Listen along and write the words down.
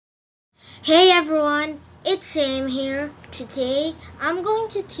Hey everyone, it's Sam here. Today I'm going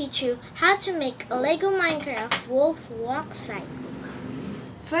to teach you how to make a Lego Minecraft wolf walk cycle.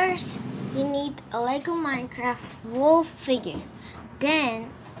 First, you need a Lego Minecraft wolf figure.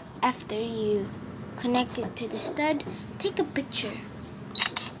 Then, after you connect it to the stud, take a picture.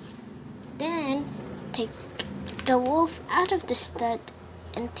 Then, take the wolf out of the stud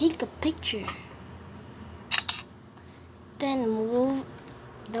and take a picture. Then move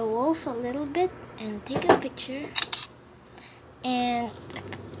the wolf a little bit and take a picture and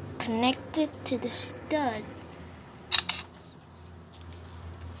connect it to the stud.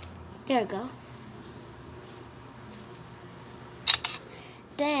 There we go.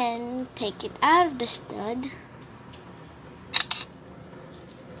 Then take it out of the stud.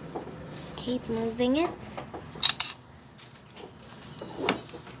 Keep moving it.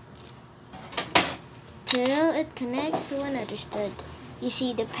 Till it connects to another stud. You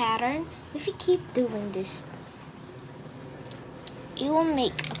see the pattern? If you keep doing this, it will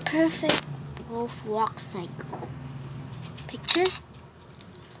make a perfect wolf walk cycle. Picture.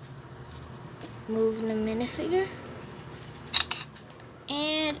 Move the minifigure.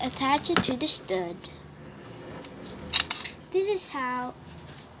 And attach it to the stud. This is how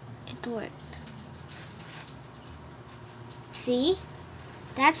it worked. See?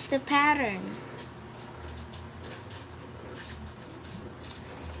 That's the pattern.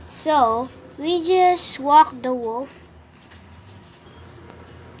 So, we just walk the wolf.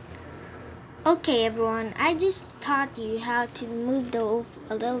 Okay everyone, I just taught you how to move the wolf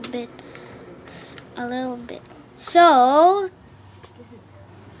a little bit. So,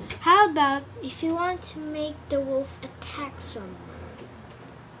 how about if you want to make the wolf attack someone?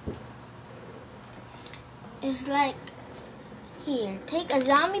 It's like, here, take a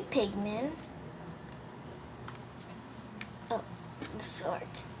zombie pigman. Oh, the sword.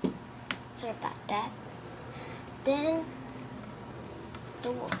 Sorry about that. Then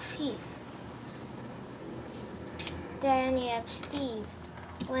the wolf here. Then you have Steve.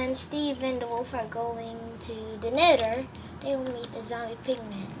 When Steve and the wolf are going to the Nether, they will meet the zombie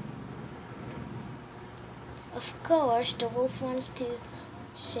pigman. Of course, the wolf wants to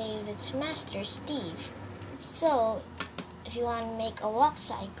save its master, Steve. So, if you want to make a walk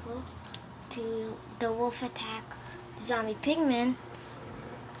cycle to the wolf attack the zombie pigman,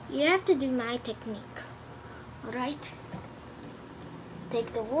 you have to do my technique. Alright?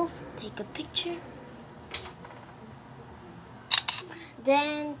 Take the wolf, take a picture.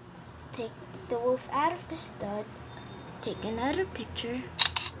 Then take the wolf out of the stud, take another picture.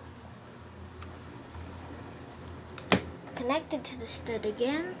 Connect it to the stud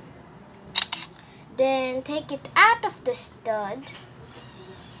again. Then take it out of the stud.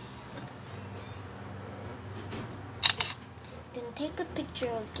 Then take a picture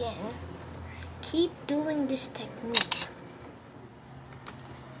again. Keep doing this technique.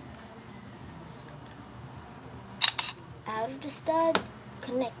 Out of the stud,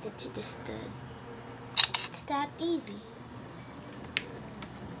 connect it to the stud. It's that easy.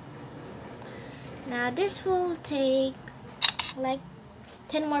 Now this will take like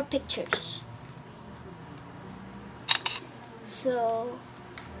 10 more pictures. So,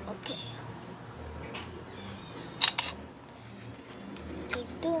 okay.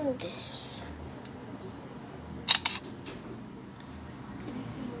 Keep doing this.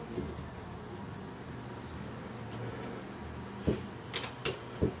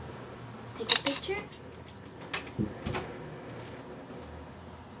 Take a picture.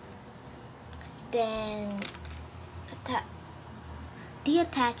 Then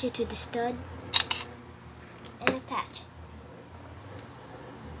deattach it to the stud and attach it.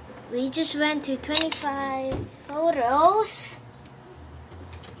 We just went to 25 photos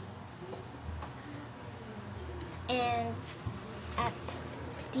and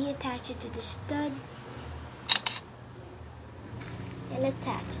deattach it to the stud and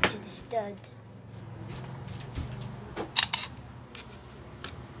attach it to the stud.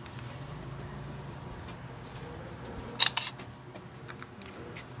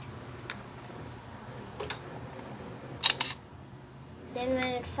 Then when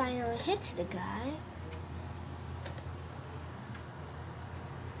it finally hits the guy,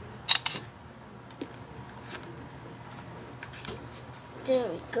 there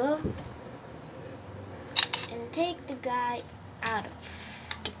we go. And take the guy out of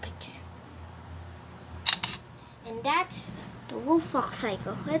the picture. And that's the wolf walk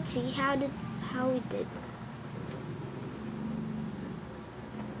cycle. Let's see how we did.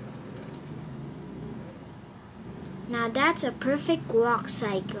 Now that's a perfect walk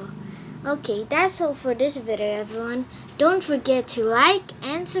cycle. Okay, that's all for this video, everyone. Don't forget to like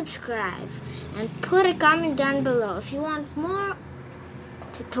and subscribe. And put a comment down below if you want more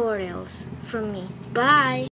tutorials from me. Bye!